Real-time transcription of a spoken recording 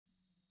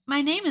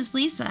My name is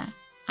Lisa.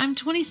 I'm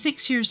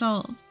 26 years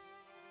old.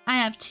 I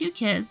have 2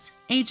 kids,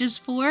 ages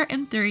 4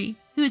 and 3,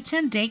 who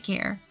attend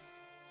daycare.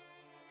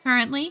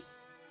 Currently,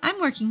 I'm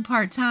working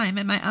part-time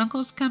at my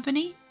uncle's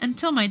company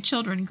until my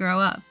children grow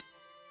up.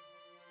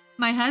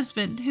 My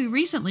husband, who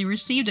recently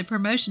received a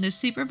promotion to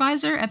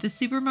supervisor at the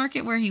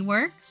supermarket where he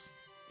works,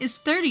 is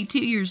 32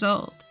 years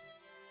old.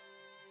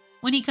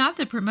 When he got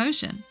the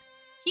promotion,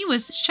 he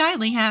was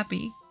shyly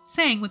happy,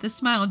 saying with a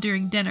smile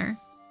during dinner,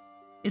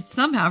 "It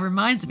somehow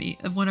reminds me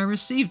of when I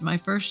received my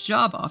first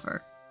job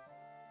offer."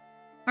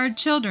 Our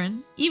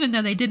children, even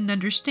though they didn't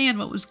understand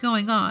what was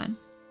going on,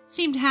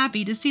 seemed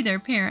happy to see their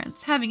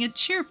parents having a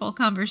cheerful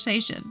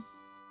conversation.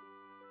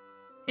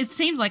 It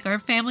seemed like our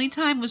family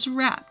time was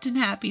wrapped in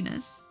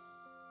happiness.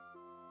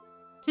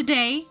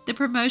 Today, the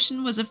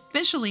promotion was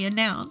officially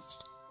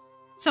announced,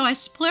 so I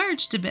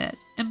splurged a bit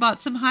and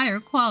bought some higher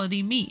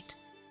quality meat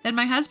that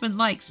my husband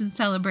likes in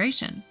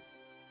celebration,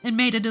 and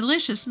made a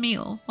delicious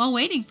meal while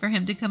waiting for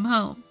him to come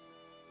home.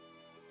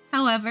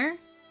 However,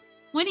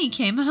 when he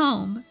came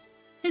home,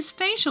 his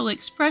facial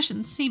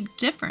expression seemed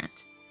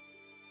different.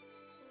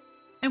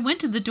 I went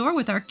to the door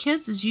with our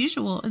kids as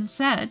usual and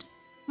said,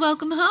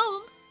 "Welcome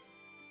home."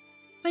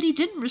 But he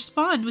didn't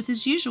respond with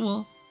his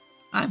usual,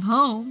 "I'm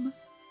home,"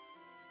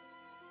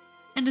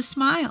 and a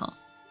smile.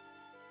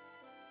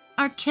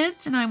 Our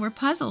kids and I were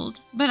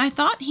puzzled, but I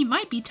thought he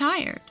might be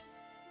tired,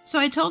 so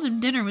I told him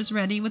dinner was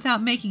ready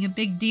without making a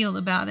big deal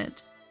about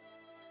it.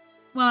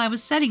 While I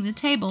was setting the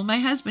table, my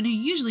husband, who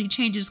usually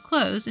changes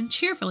clothes and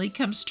cheerfully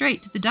comes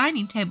straight to the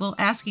dining table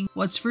asking,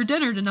 "What's for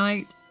dinner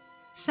tonight?"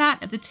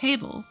 sat at the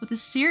table with a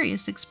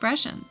serious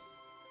expression.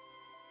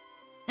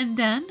 And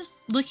then,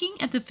 looking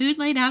at the food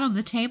laid out on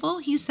the table,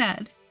 he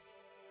said,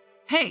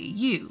 "Hey,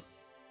 you!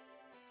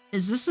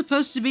 Is this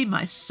supposed to be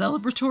my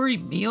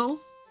celebratory meal?"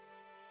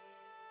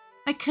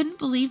 I couldn't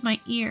believe my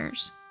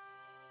ears.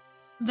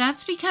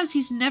 That's because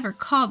he's never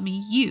called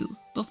me "you"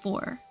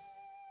 before.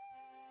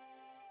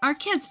 Our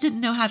kids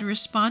didn't know how to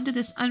respond to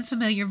this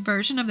unfamiliar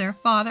version of their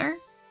father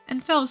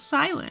and fell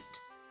silent.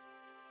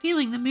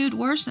 Feeling the mood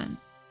worsen,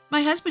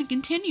 my husband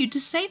continued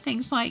to say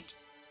things like,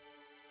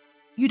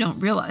 "You don't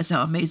realize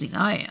how amazing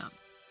I am.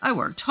 I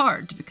worked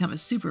hard to become a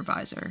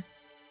supervisor.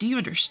 Do you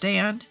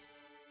understand?"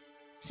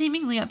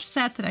 Seemingly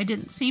upset that I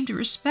didn't seem to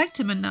respect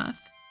him enough.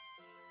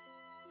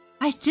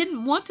 I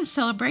didn't want the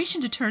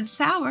celebration to turn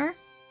sour,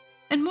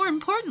 and more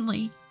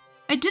importantly,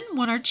 I didn't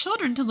want our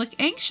children to look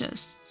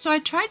anxious, so I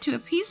tried to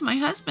appease my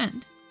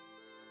husband.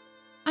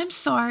 "I'm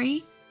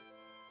sorry.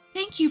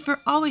 Thank you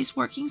for always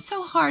working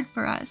so hard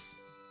for us.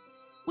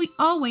 We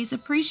always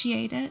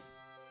appreciate it,"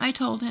 I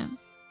told him.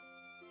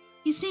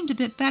 He seemed a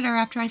bit better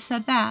after I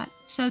said that,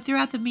 so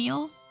throughout the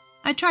meal,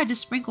 I tried to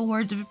sprinkle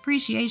words of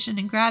appreciation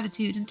and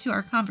gratitude into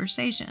our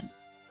conversation.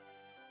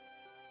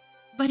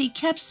 But he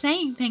kept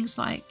saying things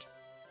like,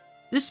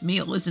 "This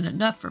meal isn't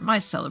enough for my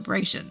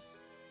celebration."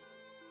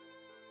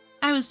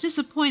 I was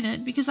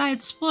disappointed because I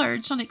had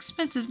splurged on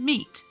expensive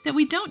meat that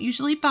we don't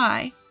usually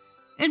buy,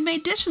 and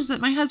made dishes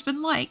that my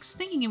husband likes,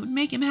 thinking it would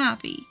make him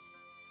happy.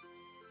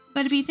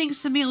 But if he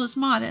thinks the meal is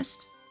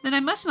modest, then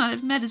I must not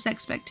have met his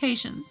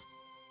expectations.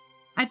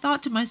 I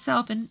thought to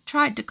myself and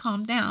tried to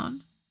calm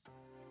down.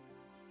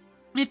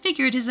 I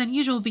figured his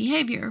unusual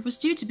behavior was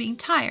due to being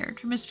tired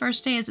from his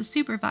first day as a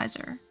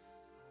supervisor,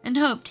 and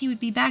hoped he would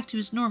be back to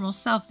his normal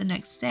self the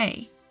next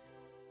day.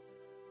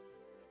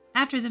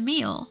 After the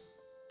meal,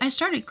 I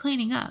started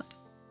cleaning up,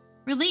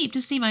 relieved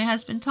to see my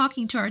husband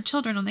talking to our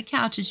children on the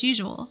couch as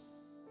usual.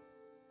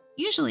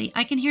 Usually,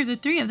 I can hear the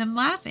 3 of them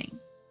laughing,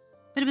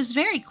 but it was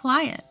very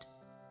quiet,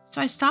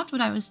 so I stopped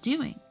what I was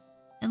doing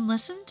and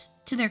listened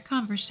to their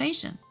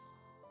conversation.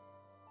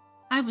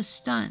 I was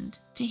stunned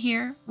to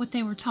hear what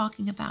they were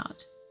talking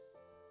about.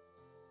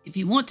 "If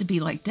you want to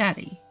be like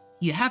Daddy,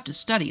 you have to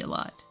study a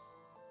lot.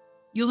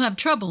 You'll have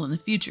trouble in the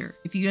future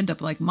if you end up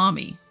like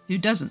Mommy, who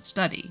doesn't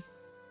study,"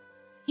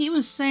 he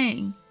was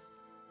saying.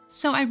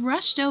 So I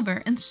rushed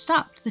over and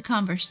stopped the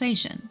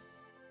conversation.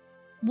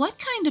 "What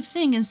kind of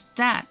thing is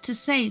that to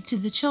say to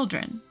the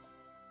children?"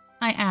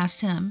 I asked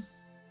him,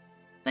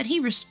 but he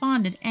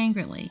responded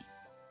angrily,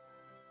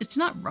 "It's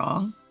not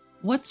wrong.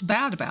 What's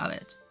bad about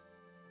it?"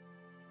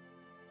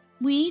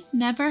 We'd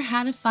never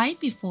had a fight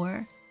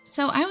before,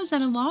 so I was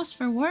at a loss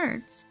for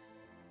words.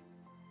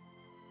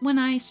 When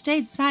I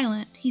stayed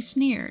silent, he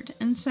sneered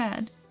and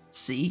said,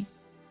 "See,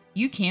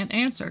 you can't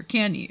answer,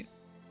 can you?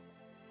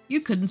 You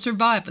couldn't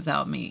survive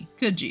without me,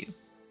 could you?"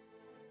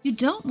 "You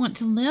don't want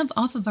to live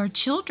off of our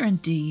children,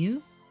 do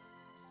you?"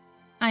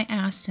 I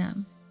asked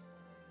him.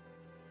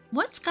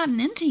 "What's gotten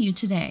into you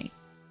today?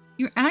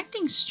 You're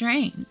acting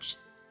strange.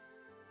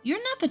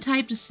 You're not the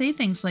type to say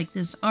things like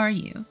this, are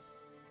you?"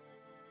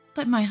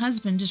 But my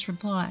husband just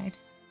replied,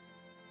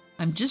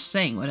 "I'm just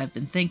saying what I've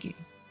been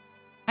thinking.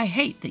 I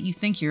hate that you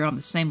think you're on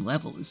the same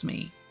level as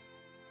me."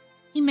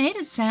 He made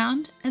it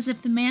sound as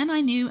if the man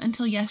I knew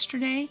until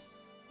yesterday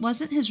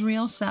wasn't his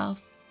real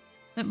self,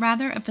 but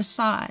rather a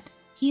facade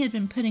he had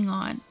been putting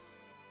on.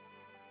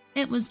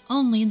 It was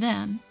only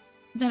then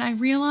that I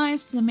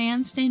realized the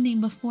man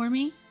standing before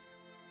me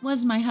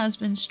was my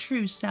husband's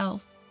true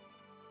self.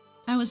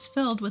 I was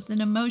filled with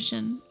an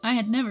emotion I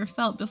had never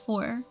felt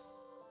before.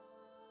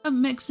 A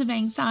mix of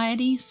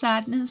anxiety,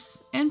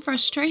 sadness, and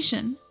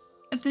frustration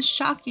at this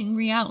shocking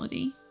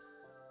reality.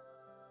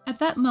 At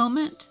that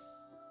moment,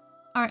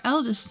 our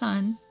eldest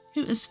son,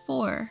 who is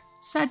 4,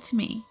 said to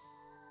me,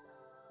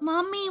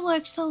 "Mommy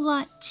works a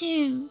lot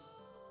too."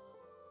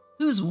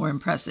 Who's more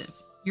impressive,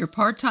 your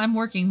part-time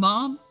working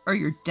mom or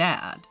your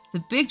dad,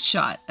 the big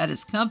shot at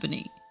his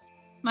company?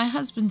 My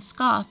husband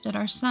scoffed at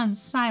our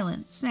son's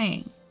silence,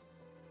 saying,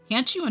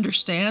 "Can't you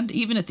understand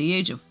even at the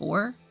age of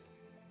 4?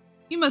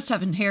 You must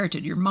have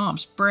inherited your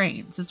mom's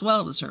brains as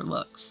well as her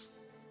looks."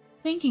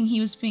 Thinking he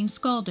was being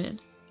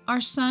scolded,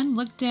 our son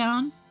looked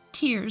down,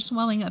 tears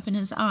welling up in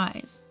his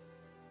eyes.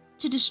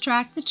 To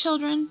distract the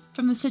children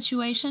from the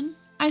situation,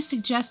 I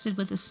suggested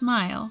with a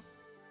smile,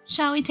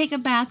 "Shall we take a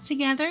bath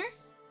together?"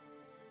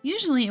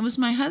 Usually it was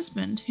my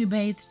husband who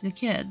bathed the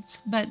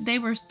kids, but they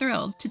were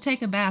thrilled to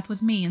take a bath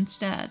with me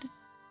instead.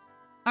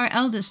 Our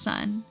eldest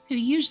son, who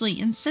usually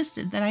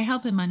insisted that I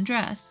help him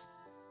undress,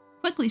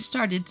 quickly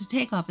started to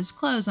take off his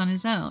clothes on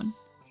his own,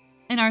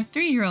 and our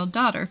 3-year-old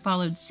daughter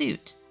followed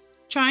suit,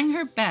 trying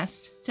her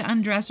best to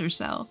undress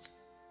herself.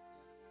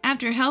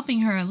 After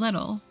helping her a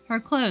little, her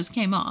clothes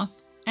came off,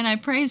 and I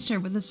praised her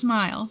with a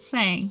smile,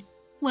 saying,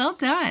 "Well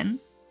done."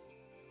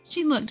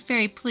 She looked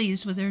very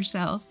pleased with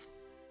herself.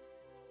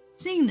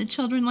 Seeing the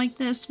children like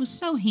this was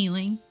so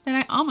healing that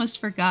I almost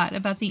forgot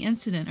about the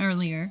incident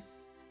earlier.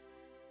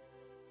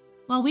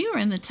 While we were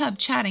in the tub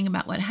chatting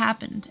about what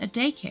happened at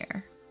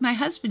daycare, my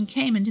husband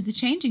came into the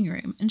changing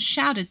room and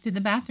shouted through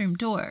the bathroom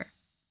door,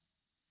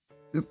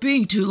 "You're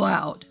being too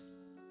loud.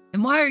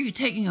 And why are you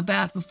taking a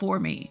bath before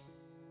me?"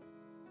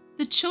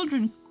 The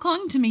children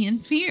clung to me in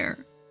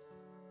fear.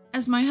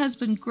 As my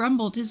husband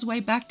grumbled his way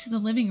back to the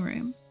living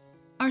room,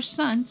 our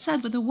son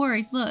said with a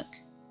worried look,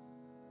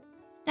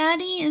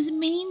 "Daddy is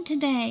mean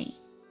today."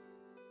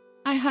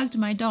 I hugged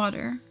my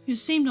daughter, who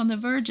seemed on the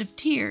verge of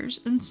tears,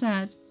 and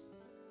said,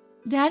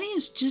 "Daddy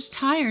is just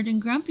tired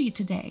and grumpy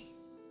today.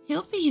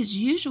 He'll be his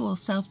usual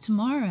self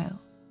tomorrow."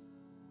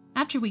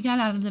 After we got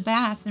out of the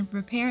bath and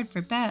prepared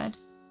for bed,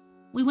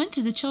 we went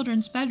to the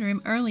children's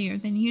bedroom earlier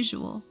than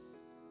usual.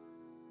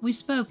 We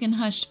spoke in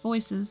hushed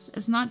voices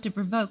as not to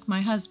provoke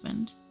my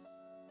husband.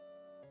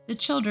 The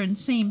children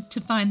seemed to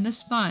find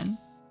this fun.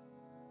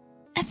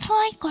 "It's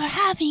like we're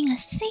having a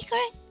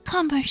secret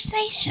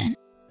conversation,"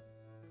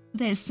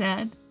 they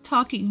said,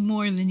 talking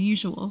more than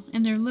usual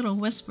in their little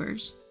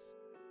whispers.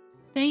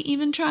 They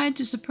even tried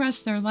to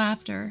suppress their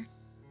laughter,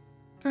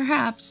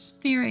 perhaps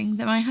fearing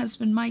that my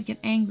husband might get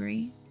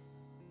angry.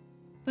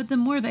 But the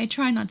more they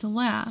tried not to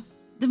laugh,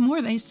 the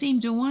more they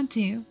seemed to want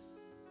to,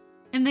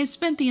 and they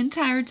spent the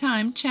entire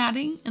time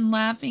chatting and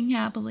laughing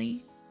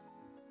happily.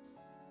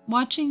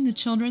 Watching the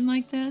children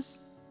like this,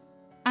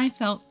 I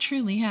felt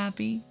truly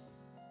happy.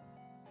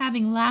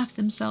 Having laughed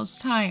themselves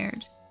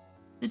tired,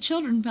 the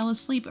children fell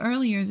asleep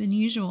earlier than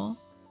usual.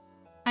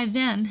 I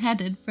then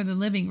headed for the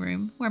living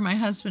room where my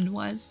husband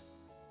was.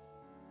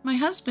 My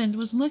husband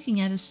was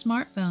looking at his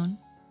smartphone,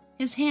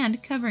 his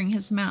hand covering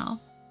his mouth,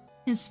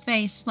 his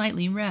face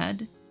slightly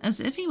red,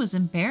 as if he was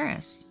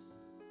embarrassed.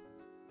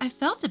 I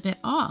felt a bit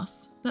off,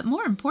 but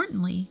more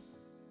importantly,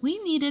 we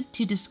needed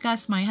to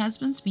discuss my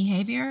husband's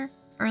behavior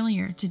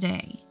earlier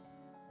today.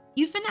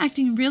 "You've been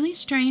acting really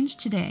strange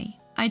today,"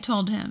 I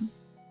told him.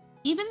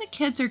 "Even the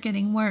kids are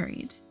getting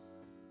worried."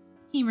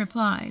 He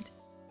replied,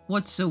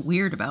 "What's so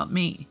weird about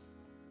me?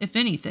 If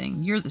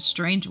anything, you're the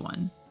strange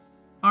one.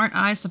 Aren't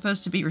I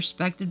supposed to be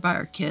respected by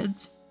our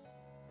kids?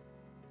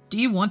 Do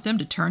you want them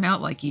to turn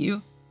out like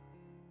you?"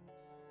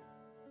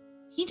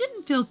 He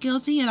didn't feel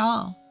guilty at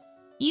all,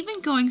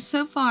 even going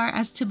so far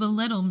as to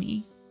belittle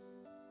me.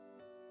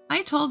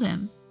 I told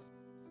him,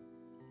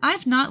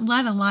 "I've not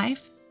led a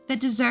life that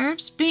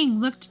deserves being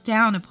looked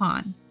down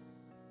upon."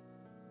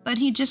 But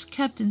he just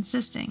kept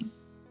insisting.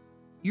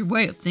 "Your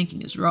way of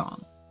thinking is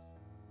wrong."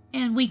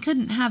 And we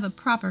couldn't have a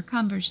proper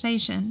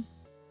conversation.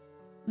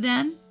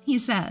 Then he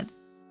said,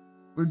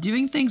 "We're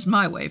doing things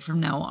my way from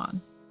now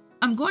on.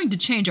 I'm going to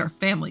change our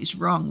family's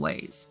wrong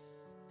ways."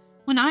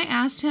 When I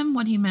asked him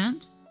what he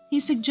meant, he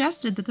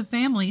suggested that the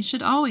family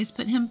should always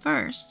put him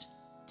first,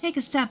 take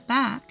a step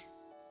back,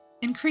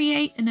 and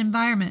create an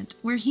environment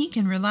where he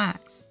can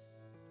relax.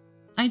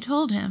 I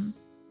told him,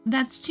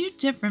 "That's too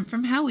different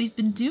from how we've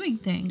been doing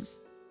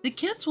things. The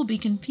kids will be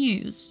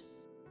confused.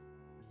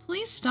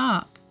 Please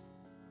stop."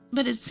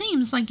 But it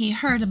seems like he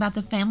heard about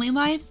the family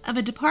life of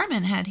a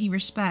department head he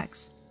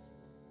respects,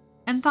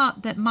 and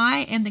thought that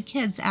my and the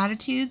kids'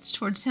 attitudes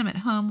towards him at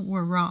home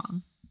were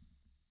wrong.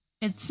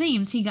 It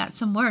seems he got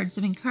some words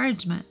of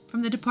encouragement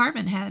from the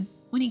department head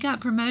when he got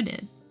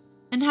promoted,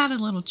 and had a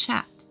little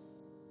chat.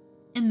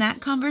 In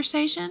that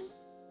conversation,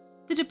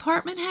 the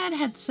department head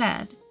had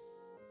said,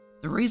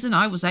 "The reason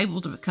I was able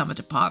to become a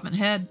department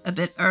head a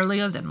bit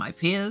earlier than my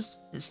peers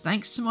is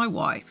thanks to my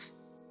wife."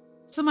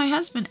 So my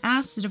husband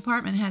asked the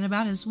department head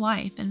about his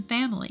wife and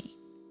family.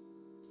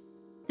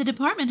 The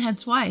department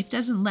head's wife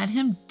doesn't let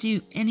him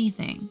do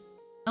anything,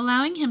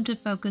 allowing him to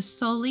focus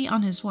solely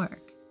on his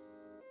work.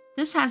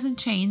 This hasn't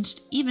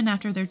changed even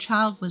after their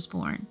child was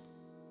born,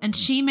 and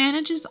she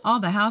manages all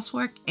the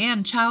housework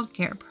and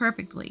childcare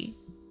perfectly.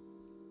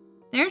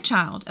 Their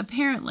child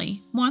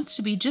apparently wants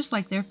to be just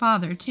like their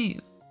father too.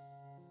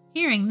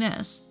 Hearing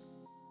this,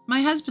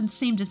 my husband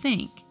seemed to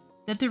think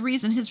that the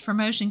reason his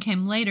promotion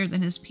came later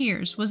than his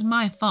peers was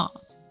my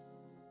fault.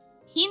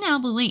 He now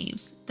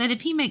believes that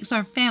if he makes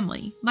our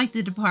family like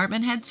the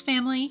department head's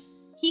family,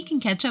 he can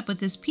catch up with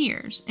his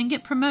peers and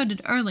get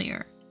promoted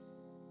earlier.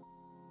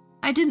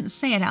 I didn't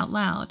say it out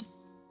loud,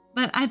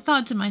 but I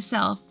thought to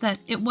myself that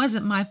it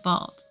wasn't my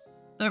fault,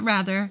 but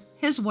rather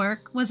his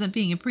work wasn't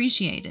being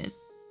appreciated.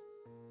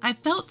 I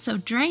felt so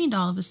drained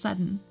all of a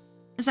sudden.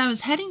 As I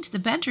was heading to the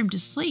bedroom to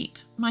sleep,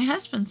 my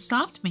husband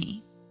stopped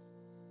me.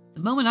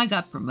 The moment I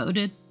got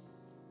promoted,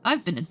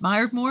 I've been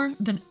admired more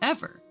than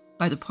ever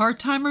by the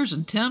part-timers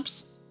and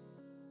temps.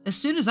 As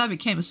soon as I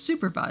became a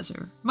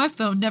supervisor, my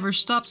phone never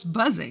stops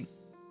buzzing,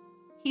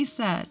 he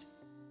said,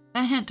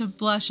 a hint of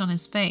blush on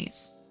his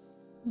face.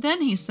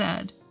 Then he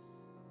said,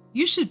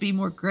 "You should be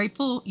more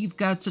grateful you've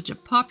got such a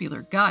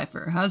popular guy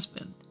for a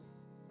husband."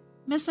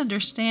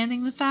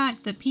 Misunderstanding the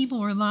fact that people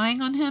were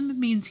relying on him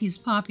means he's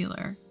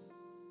popular.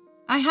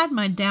 I had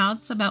my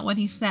doubts about what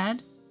he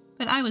said,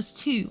 but I was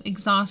too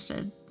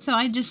exhausted, so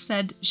I just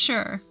said,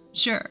 sure,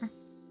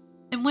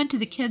 and went to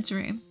the kids'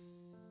 room.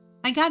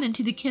 I got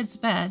into the kids'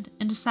 bed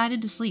and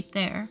decided to sleep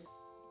there.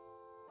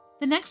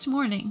 The next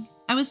morning,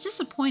 I was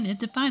disappointed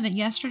to find that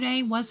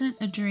yesterday wasn't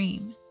a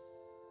dream.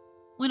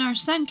 When our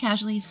son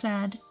casually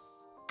said,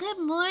 Good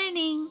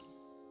morning.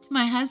 to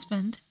my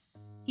husband,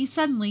 he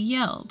suddenly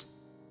yelled,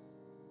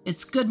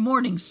 "It's good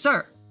morning,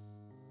 sir,"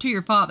 to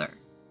your father.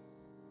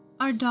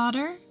 Our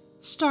daughter,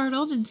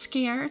 startled and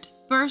scared,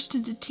 burst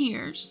into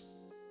tears,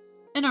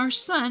 and our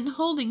son,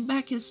 holding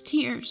back his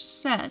tears,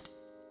 said,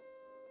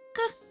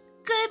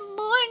 Good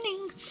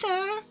morning,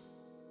 sir.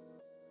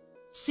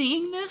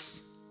 Seeing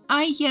this,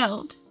 I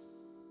yelled,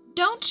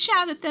 "Don't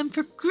shout at them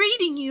for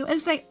greeting you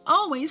as they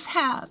always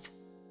have."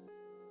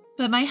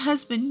 But my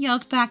husband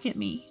yelled back at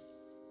me,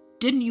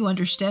 "Didn't you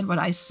understand what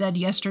I said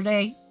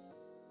yesterday?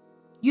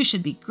 You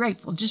should be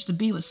grateful just to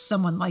be with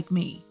someone like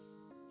me."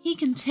 He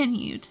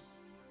continued.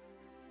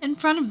 In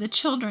front of the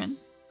children,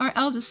 our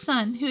eldest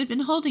son, who had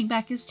been holding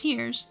back his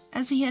tears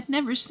as he had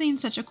never seen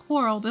such a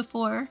quarrel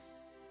before,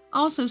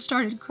 also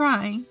started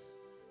crying.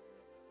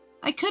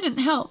 I couldn't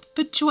help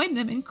but join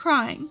them in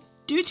crying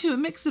due to a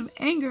mix of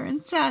anger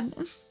and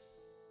sadness.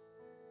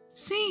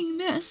 Seeing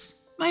this,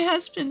 my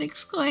husband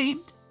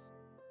exclaimed,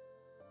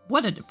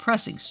 "What a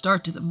depressing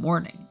start to the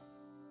morning,"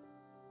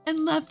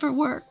 and left for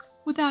work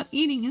without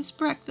eating his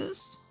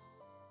breakfast.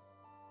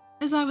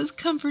 As I was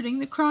comforting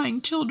the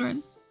crying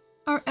children,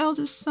 our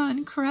eldest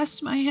son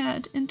caressed my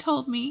head and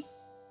told me,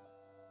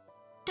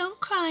 Don't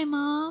cry,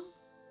 Mom.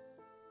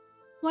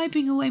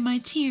 Wiping away my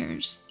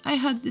tears, I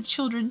hugged the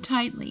children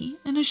tightly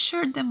and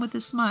assured them with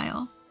a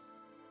smile,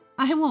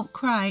 I won't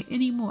cry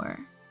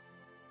anymore.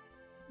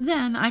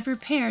 Then I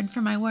prepared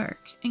for my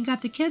work and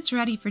got the kids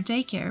ready for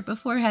daycare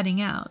before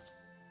heading out.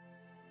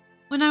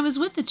 When I was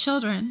with the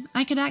children,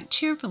 I could act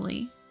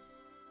cheerfully,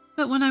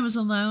 but when I was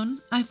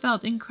alone, I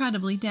felt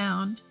incredibly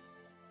down.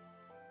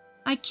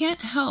 I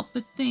can't help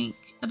but think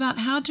about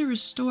how to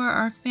restore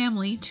our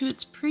family to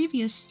its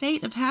previous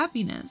state of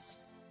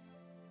happiness.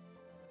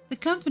 The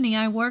company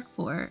I work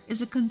for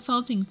is a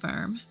consulting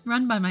firm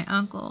run by my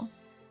uncle.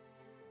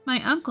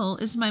 My uncle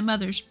is my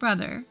mother's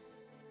brother.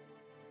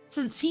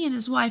 Since he and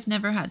his wife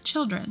never had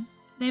children,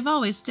 they've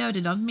always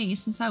doted on me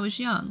since I was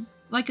young,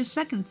 like a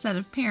second set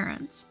of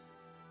parents.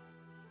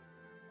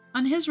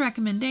 On his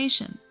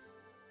recommendation,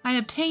 I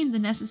obtained the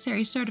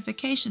necessary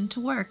certification to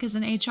work as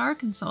an HR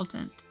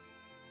consultant,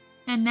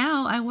 and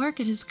now I work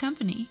at his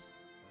company.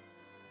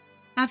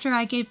 After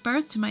I gave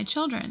birth to my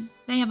children,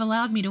 they have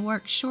allowed me to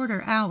work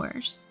shorter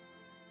hours.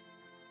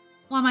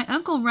 While my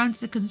uncle runs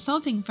the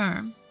consulting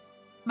firm,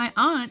 my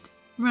aunt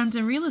runs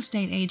a real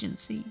estate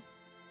agency.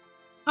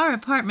 Our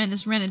apartment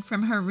is rented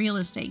from her real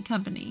estate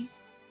company.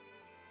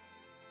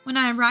 When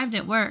I arrived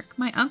at work,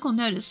 my uncle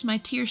noticed my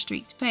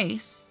tear-streaked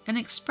face and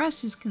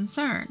expressed his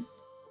concern.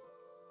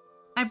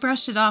 I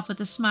brushed it off with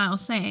a smile,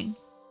 saying,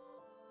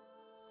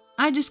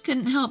 I just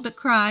couldn't help but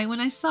cry when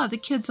I saw the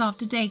kids off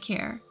to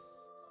daycare.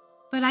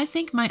 But I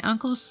think my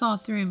uncle saw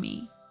through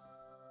me.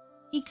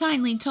 He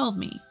kindly told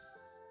me,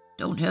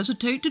 "Don't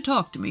hesitate to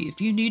talk to me if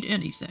you need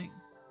anything,"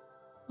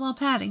 while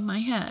patting my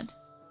head.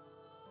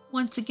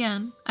 Once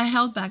again, I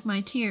held back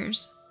my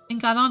tears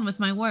and got on with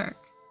my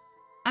work.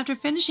 After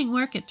finishing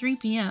work at 3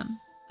 p.m.,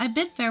 I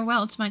bid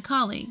farewell to my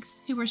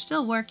colleagues who were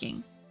still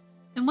working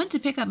and went to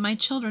pick up my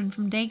children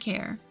from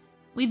daycare.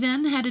 We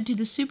then headed to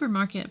the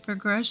supermarket for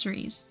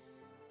groceries.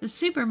 The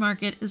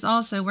supermarket is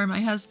also where my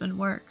husband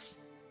works.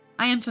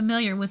 I am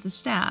familiar with the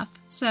staff,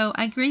 so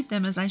I greet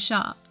them as I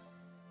shop.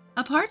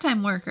 A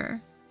part-time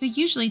worker, who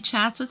usually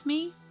chats with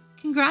me,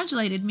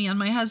 congratulated me on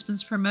my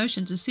husband's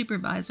promotion to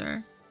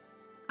supervisor.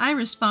 I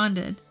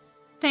responded,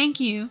 "Thank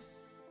you.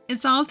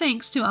 It's all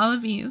thanks to all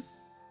of you.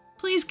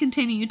 Please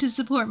continue to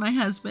support my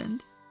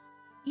husband."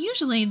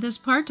 Usually, this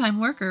part-time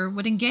worker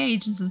would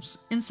engage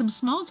in some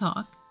small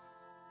talk,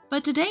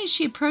 but today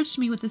she approached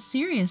me with a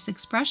serious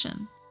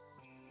expression.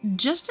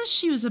 Just as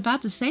she was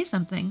about to say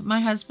something,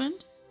 my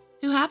husband,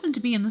 who happened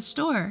to be in the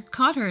store,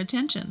 caught her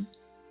attention,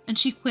 and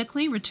she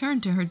quickly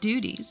returned to her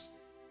duties.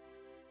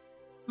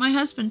 My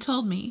husband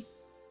told me,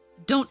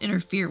 "Don't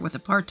interfere with a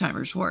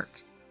part-timer's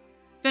work.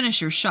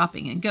 Finish your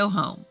shopping and go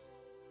home."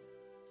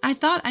 I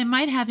thought I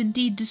might have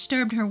indeed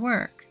disturbed her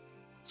work,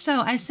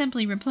 so I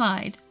simply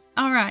replied,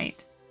 "All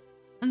right,"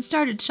 and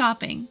started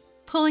shopping,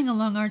 pulling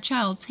along our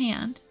child's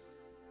hand.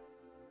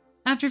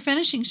 After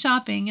finishing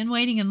shopping and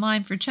waiting in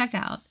line for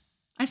checkout,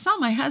 I saw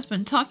my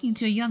husband talking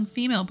to a young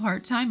female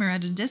part-timer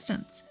at a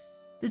distance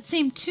that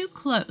seemed too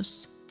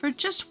close for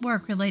just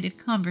work-related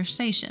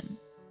conversation.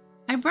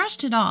 I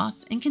brushed it off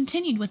and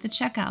continued with the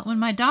checkout when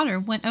my daughter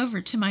went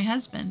over to my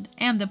husband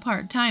and the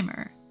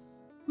part-timer.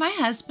 My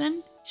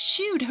husband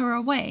shooed her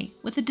away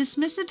with a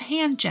dismissive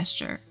hand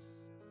gesture.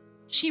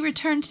 She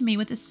returned to me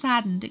with a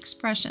saddened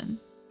expression.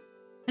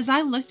 As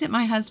I looked at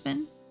my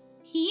husband,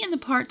 he and the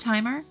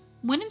part-timer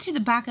went into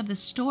the back of the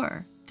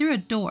store through a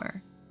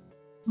door.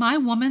 My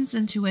woman's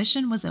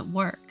intuition was at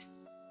work,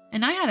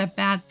 and I had a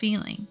bad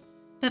feeling.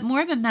 But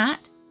more than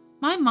that,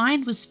 my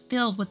mind was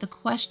filled with the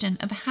question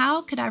of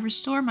how could I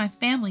restore my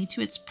family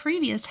to its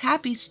previous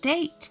happy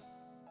state.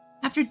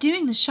 After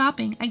doing the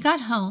shopping, I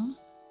got home,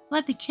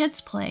 let the kids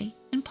play,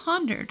 and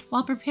pondered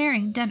while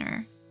preparing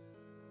dinner.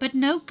 But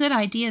no good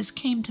ideas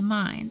came to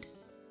mind.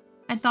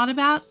 I thought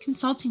about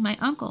consulting my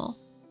uncle,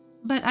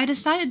 but I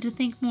decided to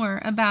think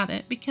more about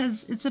it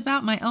because it's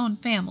about my own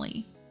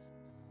family.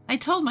 I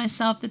told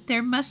myself that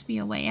there must be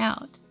a way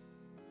out.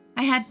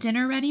 I had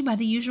dinner ready by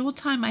the usual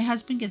time my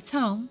husband gets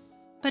home,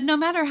 but no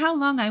matter how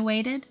long I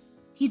waited,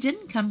 he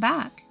didn't come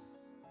back.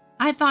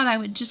 I thought I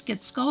would just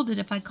get scolded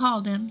if I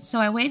called him, so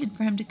I waited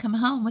for him to come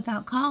home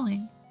without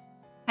calling.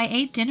 I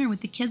ate dinner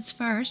with the kids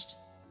first,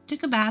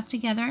 took a bath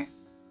together,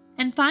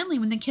 and finally,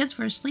 when the kids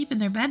were asleep in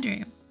their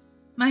bedroom,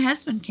 my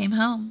husband came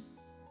home.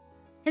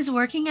 His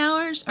working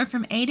hours are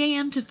from 8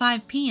 a.m. to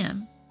 5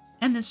 p.m.,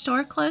 and the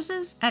store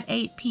closes at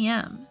 8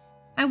 p.m.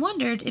 I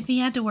wondered if he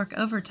had to work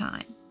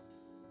overtime.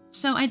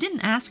 So I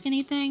didn't ask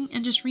anything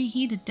and just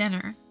reheated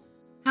dinner.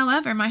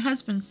 However, my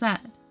husband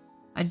said,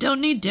 "I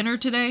don't need dinner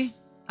today.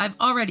 I've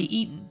already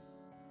eaten."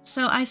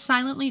 So I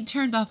silently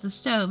turned off the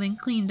stove and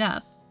cleaned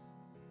up.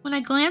 When I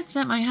glanced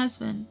at my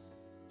husband,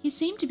 he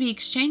seemed to be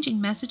exchanging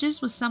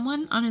messages with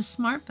someone on his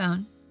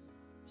smartphone.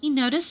 He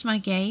noticed my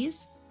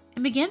gaze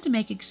and began to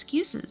make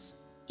excuses,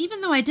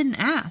 even though I didn't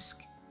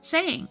ask,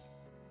 saying,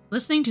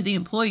 "Listening to the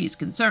employees'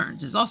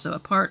 concerns is also a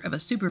part of a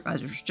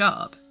supervisor's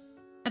job."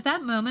 At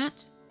that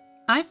moment,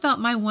 I felt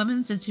my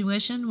woman's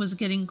intuition was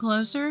getting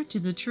closer to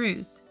the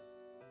truth.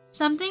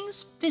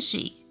 Something's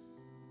fishy,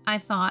 I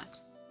thought.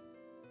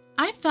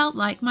 I felt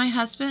like my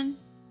husband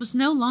was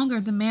no longer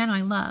the man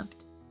I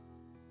loved,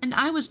 and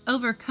I was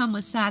overcome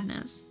with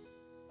sadness.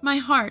 My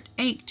heart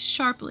ached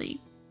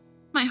sharply.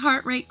 My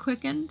heart rate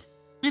quickened,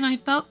 and I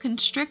felt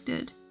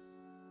constricted.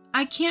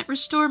 I can't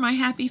restore my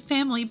happy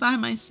family by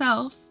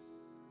myself.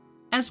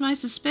 As my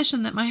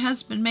suspicion that my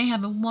husband may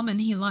have a woman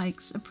he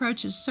likes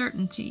approaches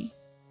certainty,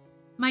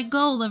 my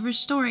goal of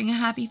restoring a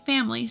happy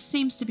family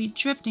seems to be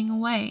drifting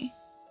away.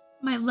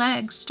 My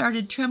legs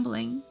started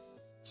trembling,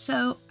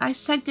 so I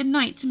said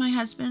goodnight to my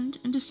husband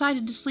and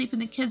decided to sleep in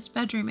the kids'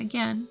 bedroom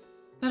again,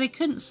 but I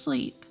couldn't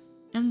sleep,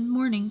 and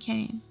morning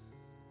came.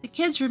 The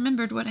kids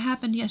remembered what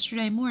happened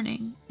yesterday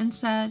morning and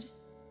said,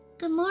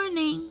 "Good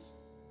morning,"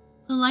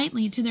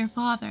 politely to their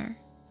father.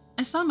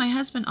 I saw my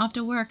husband off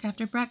to work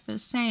after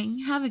breakfast saying,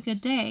 "Have a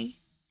good day."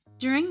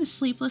 During the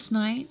sleepless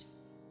night,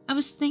 I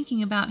was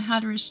thinking about how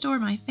to restore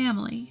my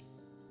family.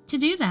 To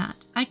do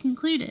that, I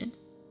concluded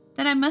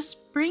that I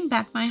must bring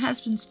back my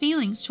husband's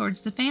feelings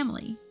towards the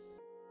family.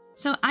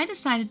 So I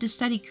decided to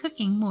study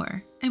cooking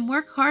more and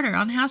work harder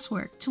on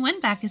housework to win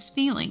back his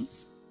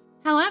feelings.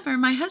 However,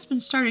 my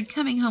husband started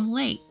coming home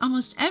late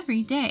almost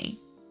every day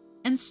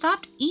and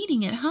stopped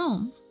eating at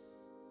home.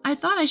 I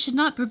thought I should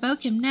not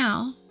provoke him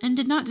now and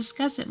did not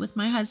discuss it with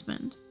my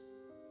husband.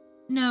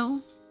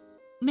 No,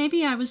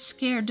 maybe I was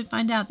scared to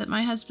find out that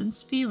my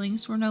husband's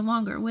feelings were no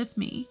longer with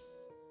me,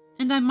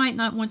 and I might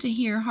not want to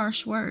hear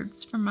harsh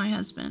words from my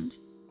husband.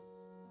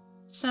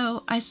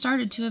 So I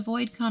started to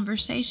avoid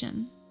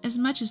conversation as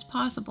much as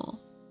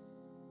possible.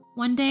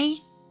 One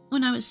day,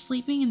 when I was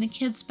sleeping in the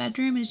kids'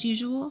 bedroom as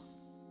usual,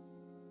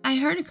 I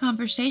heard a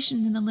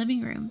conversation in the living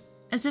room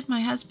as if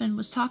my husband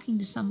was talking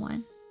to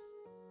someone.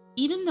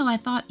 Even though I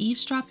thought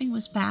eavesdropping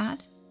was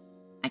bad,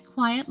 I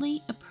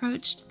quietly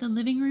approached the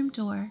living room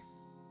door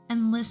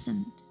and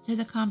listened to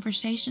the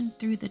conversation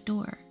through the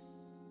door.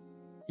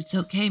 "It's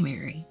okay,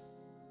 Mary.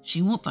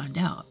 She won't find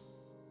out.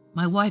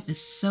 My wife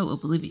is so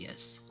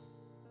oblivious."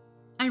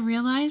 I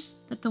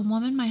realized that the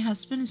woman my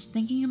husband is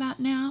thinking about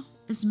now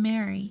is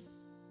Mary.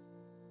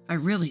 "I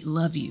really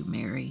love you,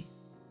 Mary,"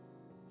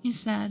 he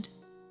said.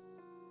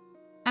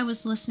 I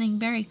was listening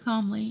very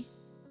calmly,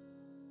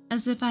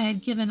 as if I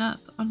had given up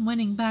on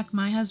winning back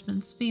my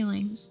husband's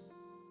feelings.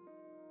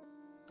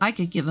 I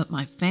could give up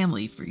my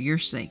family for your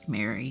sake,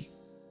 Mary."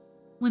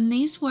 When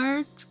these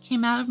words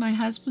came out of my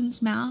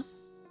husband's mouth,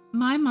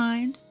 my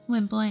mind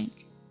went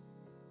blank.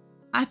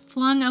 I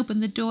flung open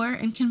the door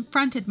and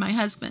confronted my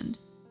husband.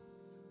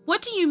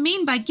 "What do you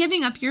mean by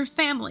giving up your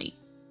family?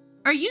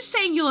 Are you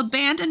saying you'll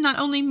abandon not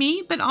only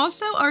me, but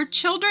also our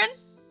children?"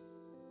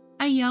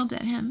 I yelled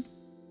at him.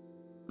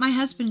 My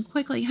husband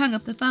quickly hung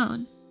up the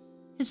phone,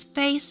 his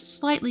face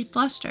slightly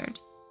flustered,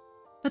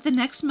 but the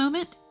next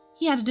moment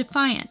he had a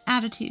defiant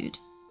attitude.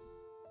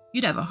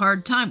 "You'd have a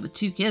hard time with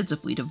 2 kids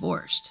if we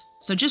divorced,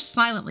 so just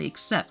silently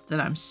accept that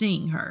I'm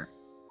seeing her,"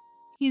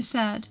 he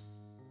said.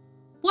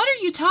 "What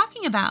are you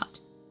talking about?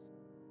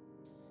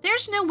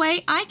 There's no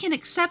way I can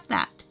accept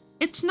that.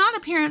 It's not a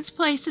parent's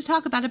place to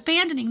talk about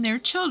abandoning their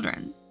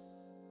children."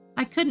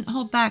 I couldn't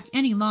hold back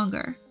any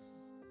longer,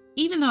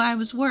 even though I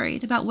was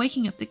worried about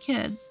waking up the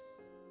kids.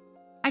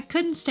 I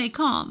couldn't stay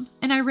calm,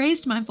 and I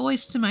raised my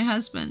voice to my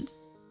husband.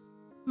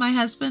 My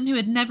husband, who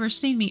had never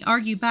seen me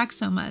argue back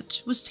so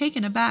much, was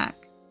taken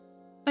aback,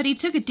 but he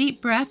took a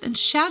deep breath and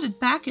shouted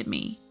back at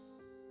me.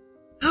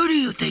 "Who do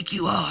you think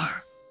you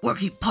are,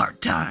 working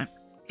part-time?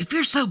 If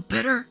you're so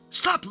bitter,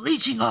 stop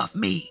leeching off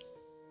me.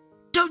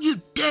 Don't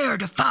you dare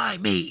defy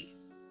me."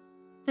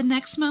 The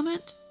next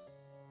moment,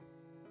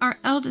 our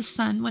eldest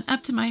son went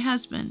up to my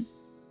husband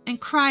and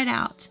cried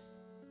out,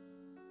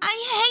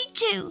 "I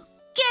hate you!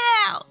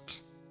 Get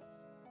out!"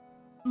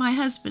 My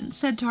husband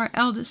said to our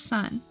eldest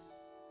son,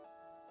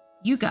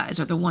 "You guys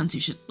are the ones who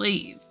should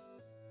leave."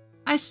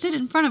 I stood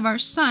in front of our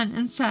son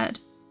and said,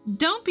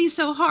 "Don't be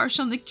so harsh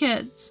on the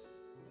kids."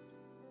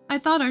 I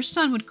thought our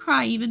son would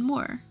cry even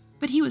more,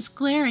 but he was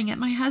glaring at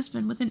my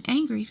husband with an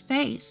angry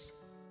face.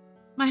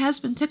 My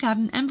husband took out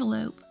an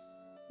envelope,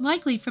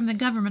 likely from the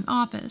government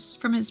office,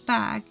 from his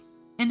bag,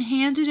 and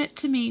handed it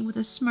to me with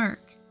a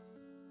smirk.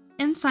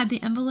 Inside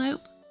the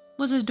envelope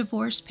was a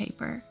divorce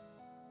paper.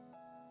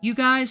 "You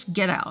guys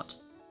get out.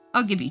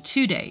 I'll give you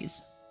 2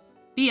 days.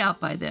 Be out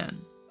by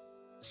then."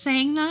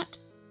 Saying that,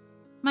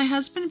 my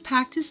husband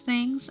packed his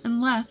things and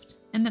left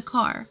in the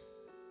car.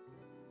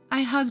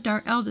 I hugged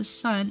our eldest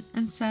son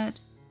and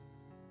said,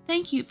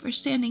 "Thank you for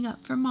standing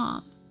up for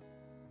Mom,"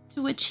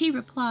 to which he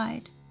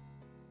replied,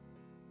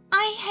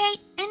 I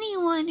hate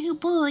anyone who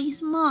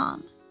bullies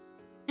Mom.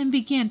 and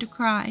began to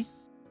cry.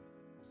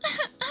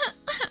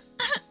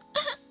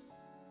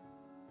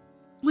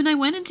 When I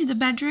went into the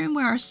bedroom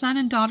where our son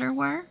and daughter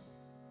were,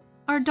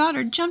 our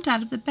daughter jumped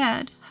out of the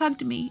bed,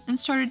 hugged me, and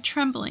started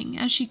trembling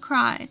as she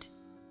cried.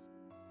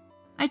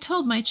 I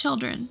told my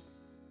children,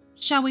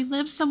 "Shall we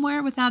live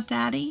somewhere without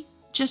Daddy,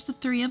 just the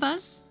 3 of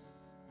us?"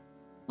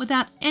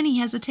 Without any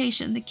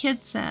hesitation, the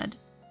kids said,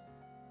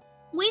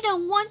 We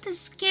don't want this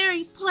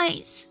scary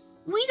place.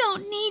 We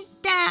don't need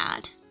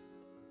Dad.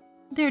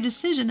 Their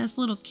decision as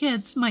little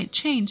kids might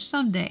change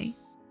someday.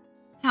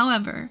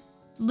 However,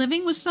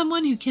 living with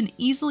someone who can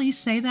easily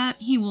say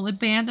that he will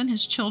abandon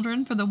his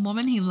children for the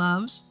woman he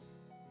loves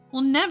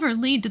will never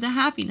lead to the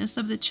happiness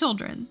of the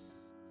children.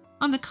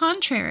 On the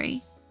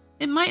contrary,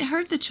 it might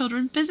hurt the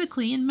children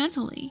physically and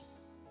mentally.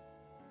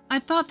 I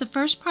thought the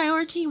first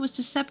priority was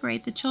to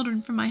separate the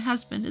children from my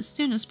husband as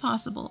soon as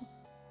possible.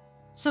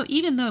 So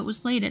even though it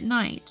was late at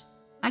night,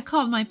 I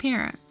called my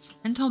parents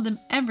and told them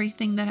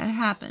everything that had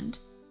happened.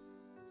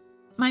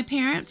 My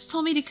parents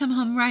told me to come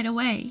home right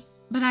away,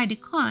 but I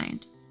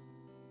declined,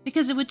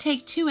 because it would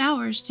take 2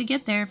 hours to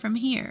get there from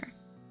here.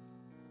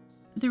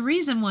 The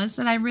reason was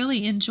that I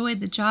really enjoyed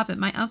the job at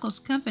my uncle's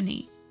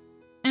company,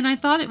 and I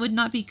thought it would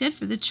not be good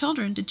for the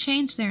children to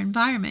change their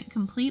environment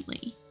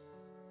completely.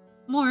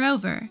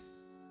 Moreover,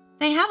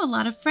 they have a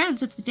lot of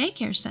friends at the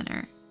daycare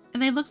center,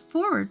 and they look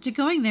forward to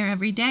going there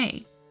every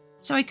day,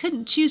 so I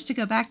couldn't choose to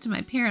go back to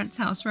my parents'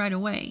 house right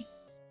away.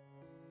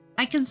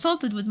 I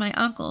consulted with my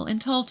uncle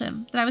and told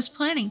him that I was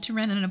planning to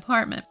rent an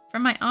apartment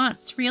from my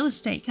aunt's real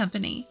estate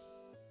company.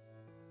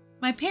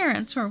 My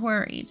parents were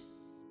worried,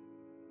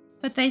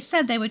 but they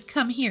said they would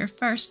come here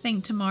first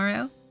thing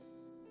tomorrow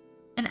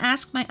and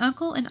ask my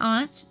uncle and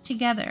aunt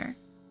together.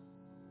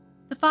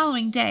 The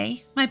following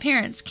day, my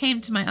parents came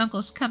to my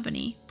uncle's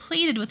company,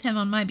 pleaded with him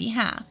on my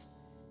behalf,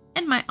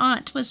 and my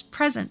aunt was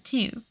present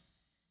too.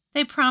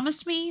 They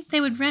promised me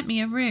they would rent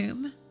me a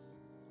room.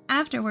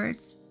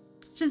 Afterwards,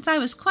 since I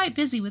was quite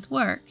busy with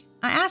work,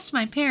 I asked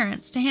my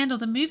parents to handle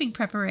the moving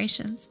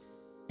preparations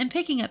and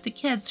picking up the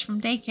kids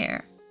from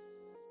daycare.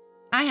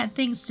 I had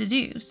things to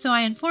do, so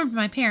I informed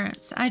my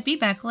parents I'd be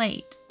back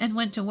late and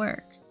went to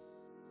work.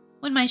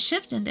 When my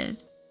shift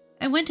ended,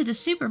 I went to the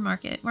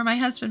supermarket where my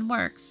husband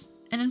works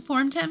and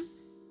informed him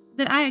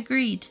that I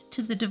agreed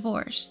to the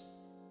divorce.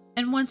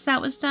 And once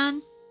that was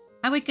done,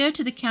 I would go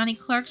to the county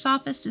clerk's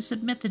office to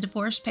submit the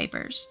divorce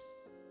papers.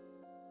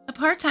 A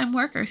part-time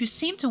worker who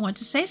seemed to want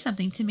to say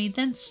something to me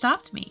then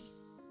stopped me.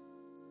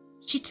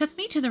 She took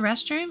me to the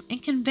restroom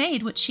and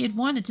conveyed what she had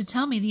wanted to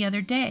tell me the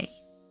other day.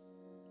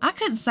 "I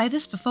couldn't say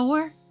this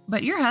before,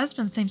 but your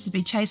husband seems to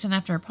be chasing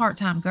after a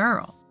part-time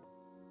girl."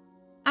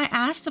 I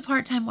asked the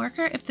part-time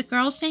worker if the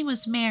girl's name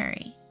was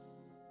Mary.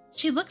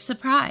 She looked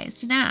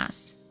surprised and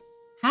asked,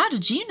 "How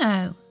did you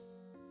know?"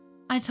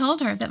 I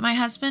told her that my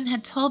husband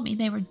had told me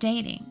they were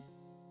dating.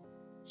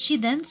 She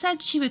then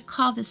said she would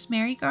call this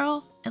Mary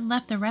girl and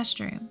left the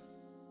restroom.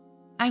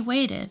 I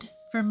waited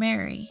for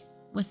Mary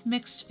with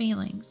mixed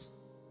feelings.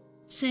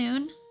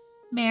 Soon,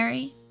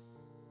 Mary,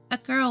 a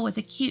girl with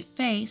a cute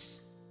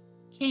face,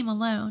 came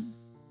alone.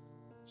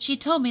 She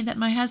told me that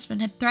my husband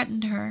had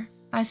threatened her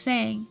by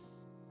saying,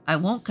 "I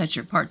won't cut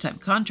your part-time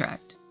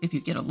contract if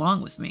you get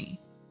along with me."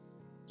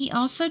 He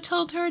also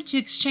told her to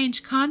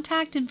exchange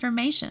contact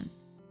information,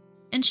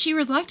 and she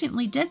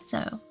reluctantly did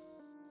so,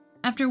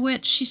 after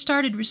which she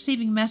started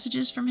receiving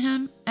messages from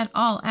him at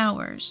all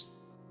hours.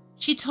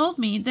 She told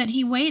me that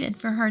he waited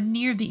for her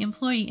near the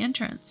employee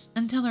entrance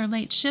until her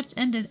late shift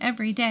ended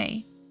every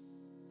day,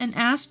 and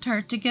asked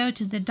her to go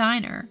to the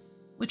diner,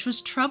 which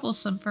was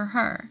troublesome for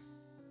her.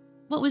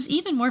 What was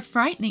even more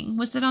frightening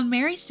was that on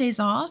Mary's days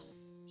off,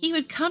 he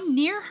would come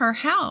near her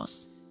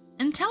house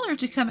and tell her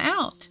to come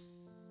out.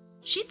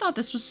 She thought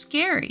this was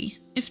scary,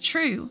 if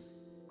true,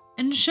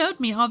 and showed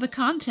me all the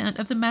content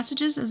of the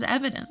messages as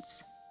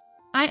evidence.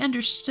 I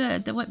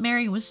understood that what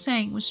Mary was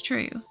saying was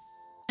true,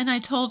 and I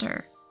told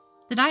her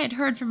that I had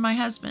heard from my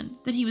husband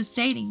that he was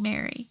dating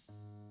Mary,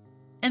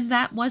 and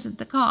that wasn't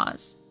the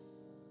cause,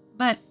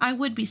 but I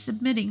would be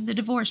submitting the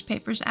divorce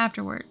papers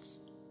afterwards.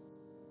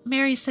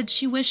 Mary said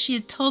she wished she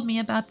had told me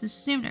about this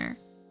sooner,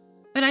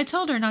 but I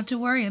told her not to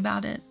worry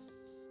about it,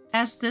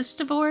 as this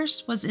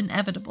divorce was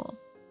inevitable.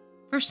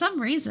 For some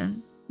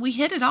reason, we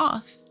hit it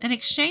off and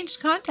exchanged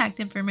contact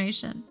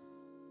information,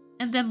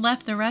 and then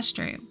left the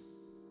restroom.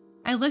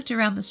 I looked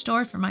around the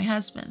store for my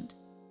husband.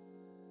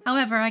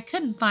 However, I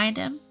couldn't find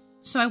him,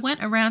 so I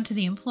went around to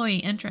the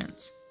employee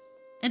entrance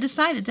and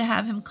decided to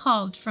have him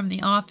called from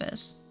the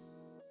office.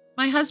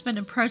 My husband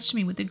approached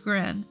me with a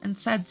grin and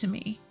said to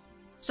me,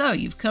 "So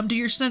you've come to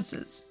your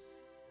senses.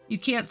 You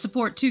can't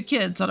support 2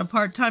 kids on a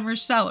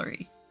part-timer's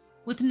salary."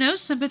 With no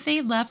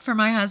sympathy left for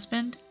my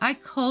husband, I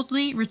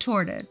coldly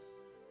retorted,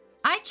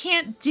 "I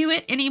can't do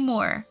it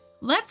anymore.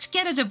 Let's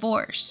get a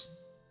divorce."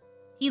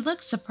 He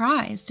looked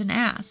surprised and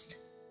asked,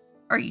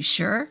 "Are you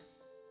sure?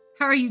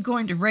 How are you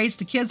going to raise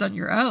the kids on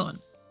your own?"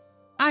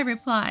 I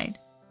replied,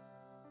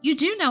 "You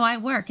do know I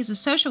work as a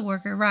social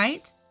worker,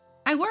 right?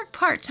 I work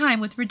part-time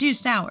with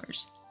reduced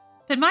hours,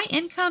 but my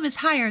income is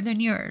higher than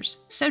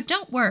yours, so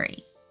don't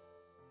worry."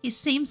 He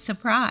seemed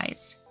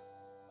surprised.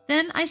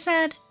 Then I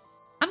said,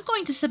 "I'm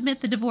going to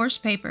submit the divorce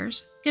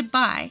papers.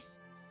 Goodbye,"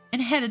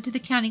 and headed to the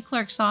county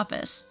clerk's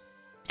office.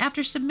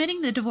 After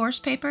submitting the divorce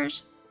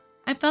papers,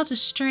 I felt a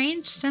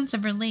strange sense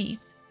of relief,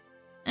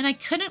 and I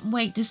couldn't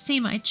wait to see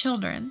my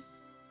children.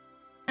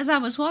 As I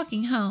was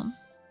walking home,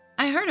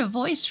 I heard a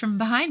voice from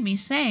behind me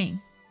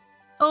saying,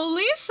 "Oh,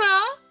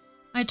 Lisa!"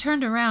 I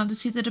turned around to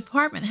see the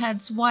department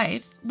head's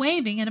wife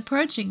waving and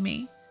approaching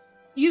me.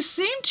 "You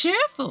seem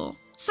cheerful.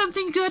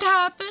 Something good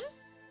happen?"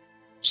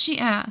 she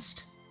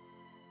asked.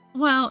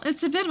 "Well,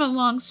 it's a bit of a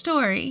long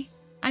story,"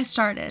 I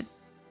started,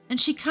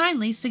 and she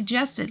kindly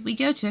suggested we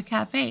go to a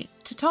cafe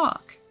to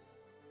talk.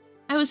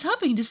 I was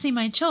hoping to see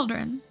my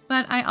children,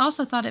 but I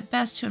also thought it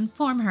best to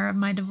inform her of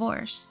my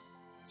divorce,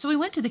 so we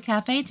went to the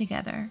cafe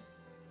together.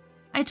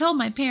 I told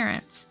my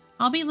parents,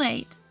 "I'll be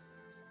late.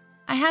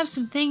 I have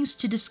some things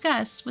to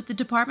discuss with the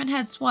department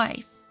head's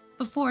wife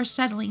before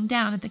settling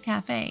down at the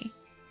cafe."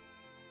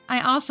 I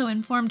also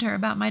informed her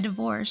about my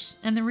divorce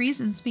and the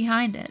reasons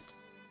behind it.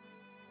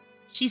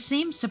 She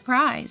seemed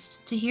surprised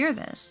to hear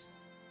this.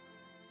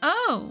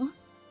 "Oh,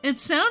 it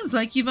sounds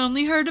like you've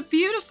only heard a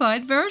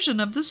beautified version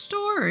of the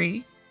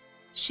story,"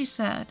 she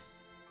said.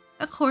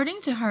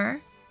 According to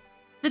her,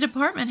 the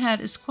department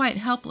head is quite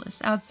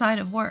helpless outside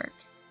of work.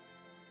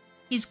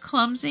 He's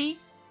clumsy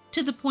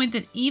to the point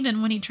that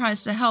even when he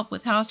tries to help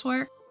with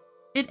housework,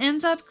 it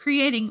ends up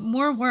creating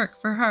more work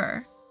for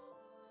her.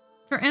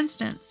 For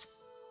instance,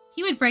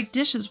 he would break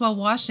dishes while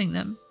washing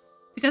them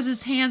because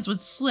his hands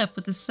would slip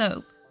with the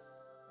soap.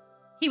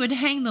 He would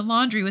hang the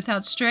laundry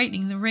without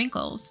straightening the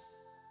wrinkles,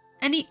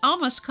 and he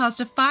almost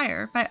caused a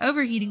fire by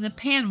overheating the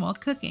pan while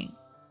cooking.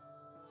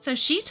 So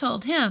she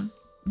told him,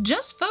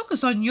 "Just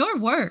focus on your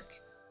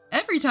work.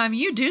 Every time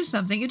you do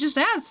something, it just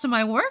adds to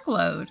my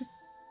workload."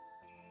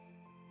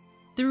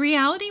 The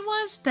reality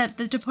was that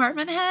the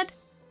department head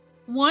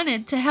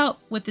wanted to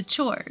help with the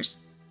chores,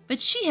 but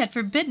she had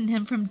forbidden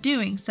him from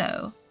doing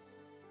so.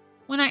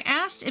 When I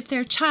asked if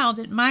their child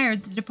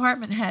admired the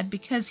department head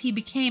because he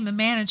became a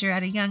manager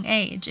at a young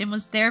age and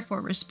was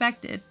therefore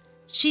respected,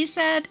 she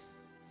said,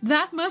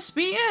 "That must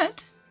be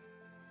it.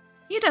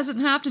 He doesn't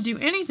have to do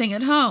anything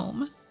at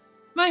home.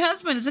 My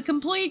husband is a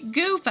complete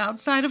goof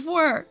outside of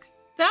work.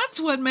 That's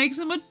what makes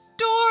him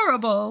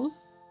adorable."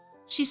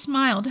 She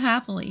smiled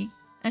happily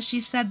as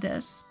she said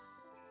this.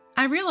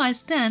 I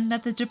realized then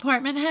that the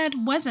department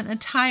head wasn't a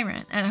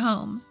tyrant at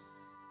home,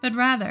 but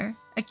rather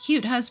a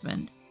cute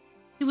husband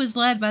who was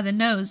led by the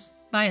nose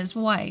by his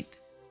wife.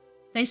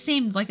 They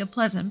seemed like a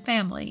pleasant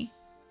family.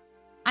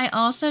 I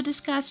also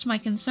discussed my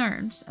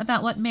concerns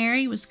about what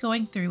Mary was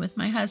going through with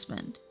my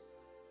husband.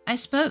 I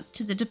spoke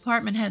to the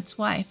department head's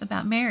wife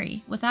about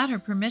Mary without her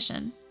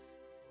permission,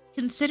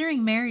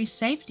 considering Mary's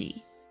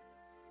safety.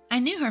 I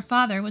knew her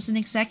father was an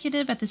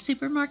executive at the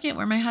supermarket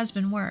where my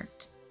husband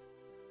worked.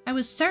 I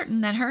was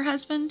certain that her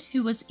husband,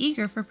 who was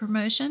eager for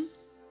promotion,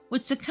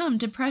 would succumb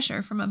to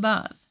pressure from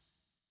above.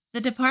 The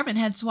department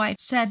head's wife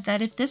said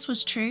that if this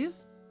was true,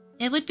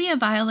 it would be a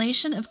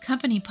violation of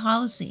company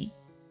policy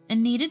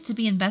and needed to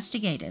be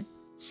investigated,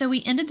 so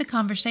we ended the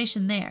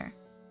conversation there.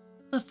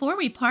 Before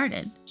we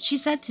parted, she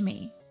said to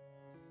me,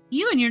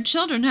 "You and your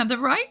children have the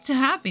right to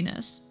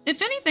happiness.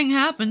 If anything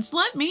happens,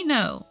 let me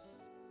know."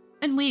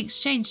 And we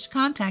exchanged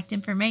contact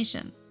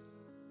information.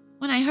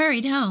 When I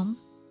hurried home,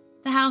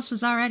 the house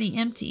was already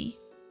empty.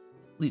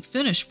 "We've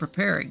finished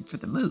preparing for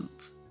the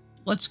move.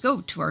 Let's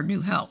go to our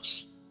new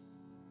house,"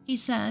 he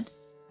said,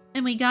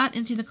 and we got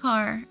into the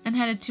car and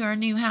headed to our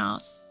new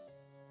house.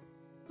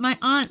 My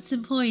aunt's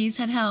employees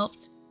had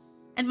helped,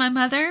 and my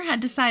mother had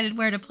decided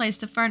where to place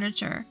the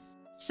furniture,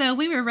 so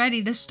we were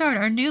ready to start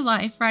our new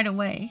life right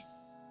away.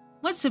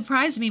 What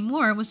surprised me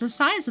more was the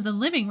size of the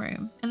living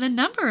room and the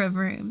number of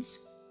rooms.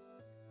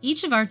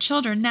 Each of our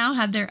children now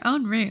had their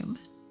own room.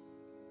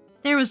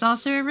 There was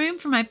also a room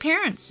for my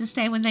parents to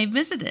stay when they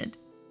visited.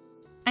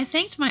 I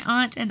thanked my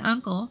aunt and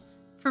uncle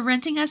for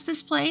renting us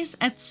this place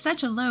at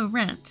such a low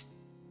rent.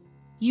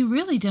 "You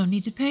really don't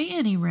need to pay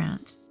any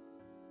rent,"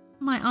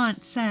 my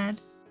aunt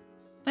said,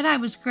 but I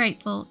was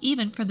grateful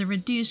even for the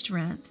reduced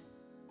rent.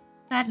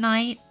 That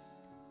night,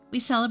 we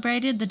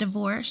celebrated the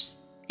divorce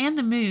and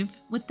the move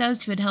with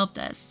those who had helped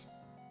us.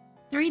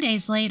 3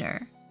 days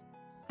later,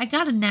 I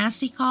got a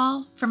nasty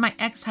call from my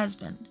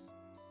ex-husband,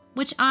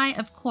 which I,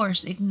 of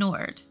course,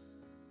 ignored.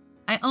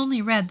 I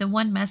only read the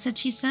one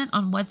message he sent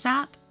on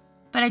WhatsApp,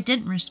 but I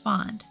didn't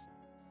respond.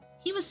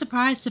 He was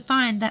surprised to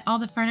find that all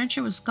the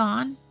furniture was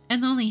gone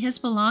and only his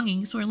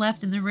belongings were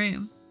left in the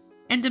room,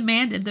 and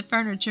demanded the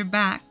furniture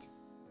back.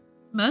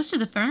 Most of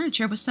the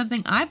furniture was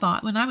something I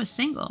bought when I was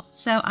single,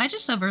 so I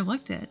just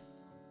overlooked it.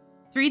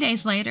 3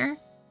 days later,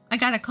 I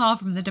got a call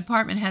from the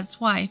department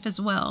head's wife as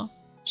well.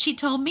 She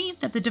told me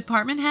that the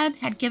department head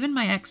had given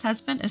my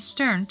ex-husband a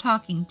stern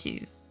talking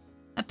to.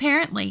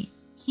 Apparently,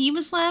 he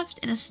was left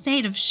in a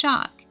state of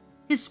shock,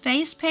 his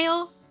face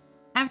pale,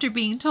 after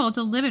being told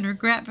to live in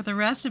regret for the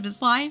rest of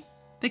his life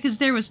because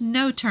there was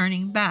no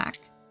turning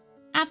back.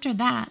 After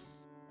that,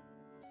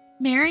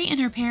 Mary and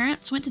her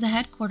parents went to the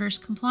headquarters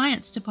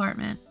compliance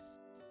department,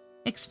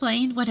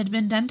 explained what had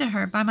been done to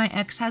her by my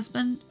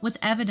ex-husband with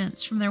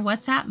evidence from their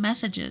WhatsApp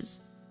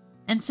messages,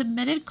 and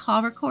submitted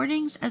call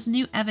recordings as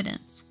new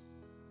evidence.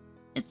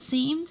 It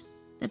seemed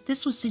that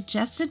this was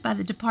suggested by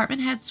the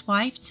department head's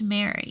wife to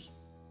Mary.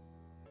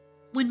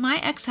 When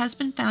my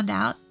ex-husband found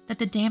out that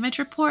the damage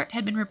report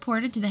had been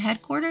reported to the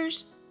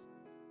headquarters,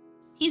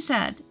 he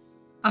said,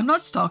 "I'm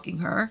not stalking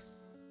her.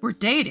 We're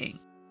dating."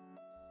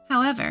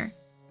 However,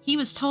 he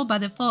was told by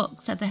the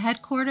folks at the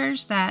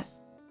headquarters that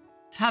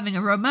 "Having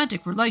a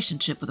romantic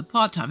relationship with a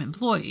part-time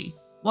employee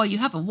while you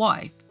have a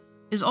wife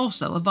is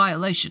also a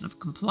violation of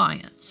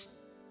compliance."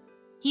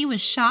 He was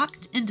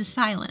shocked into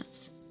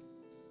silence.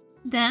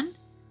 Then,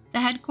 the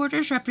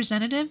headquarters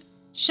representative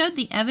showed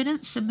the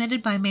evidence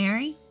submitted by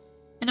Mary,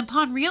 and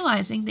upon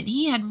realizing that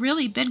he had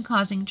really been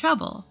causing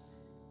trouble,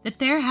 that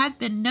there had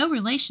been no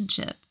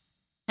relationship,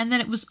 and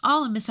that it was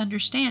all a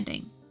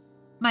misunderstanding,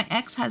 my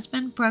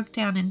ex-husband broke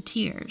down in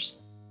tears.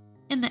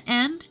 In the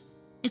end,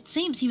 it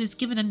seems he was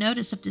given a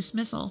notice of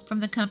dismissal from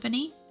the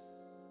company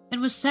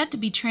and was set to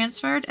be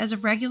transferred as a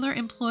regular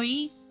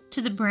employee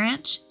to the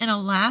branch in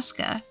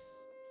Alaska.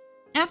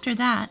 After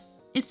that,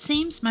 it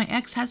seems my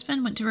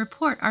ex-husband went to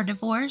report our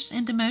divorce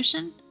and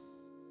demotion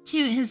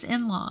to his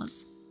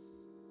in-laws.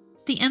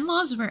 The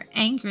in-laws were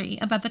angry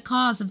about the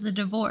cause of the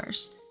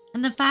divorce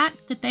and the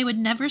fact that they would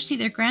never see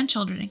their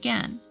grandchildren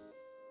again,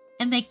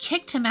 and they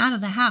kicked him out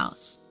of the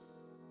house.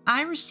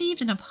 I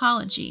received an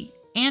apology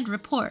and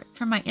report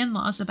from my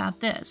in-laws about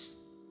this.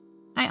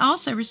 I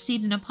also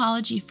received an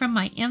apology from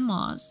my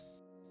in-laws,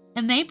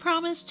 and they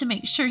promised to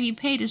make sure he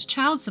paid his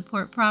child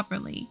support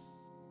properly.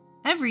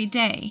 Every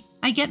day,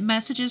 I get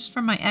messages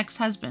from my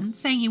ex-husband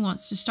saying he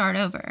wants to start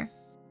over,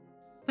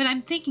 but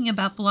I'm thinking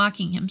about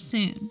blocking him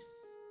soon.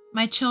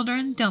 My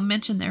children don't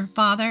mention their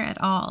father at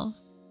all.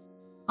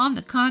 On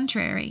the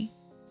contrary,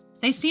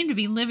 they seem to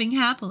be living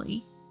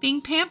happily,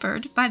 being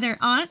pampered by their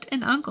aunt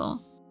and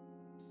uncle.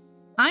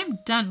 I'm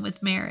done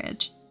with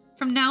marriage.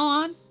 From now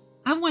on,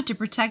 I want to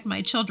protect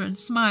my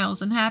children's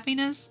smiles and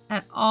happiness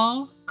at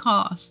all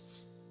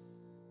costs.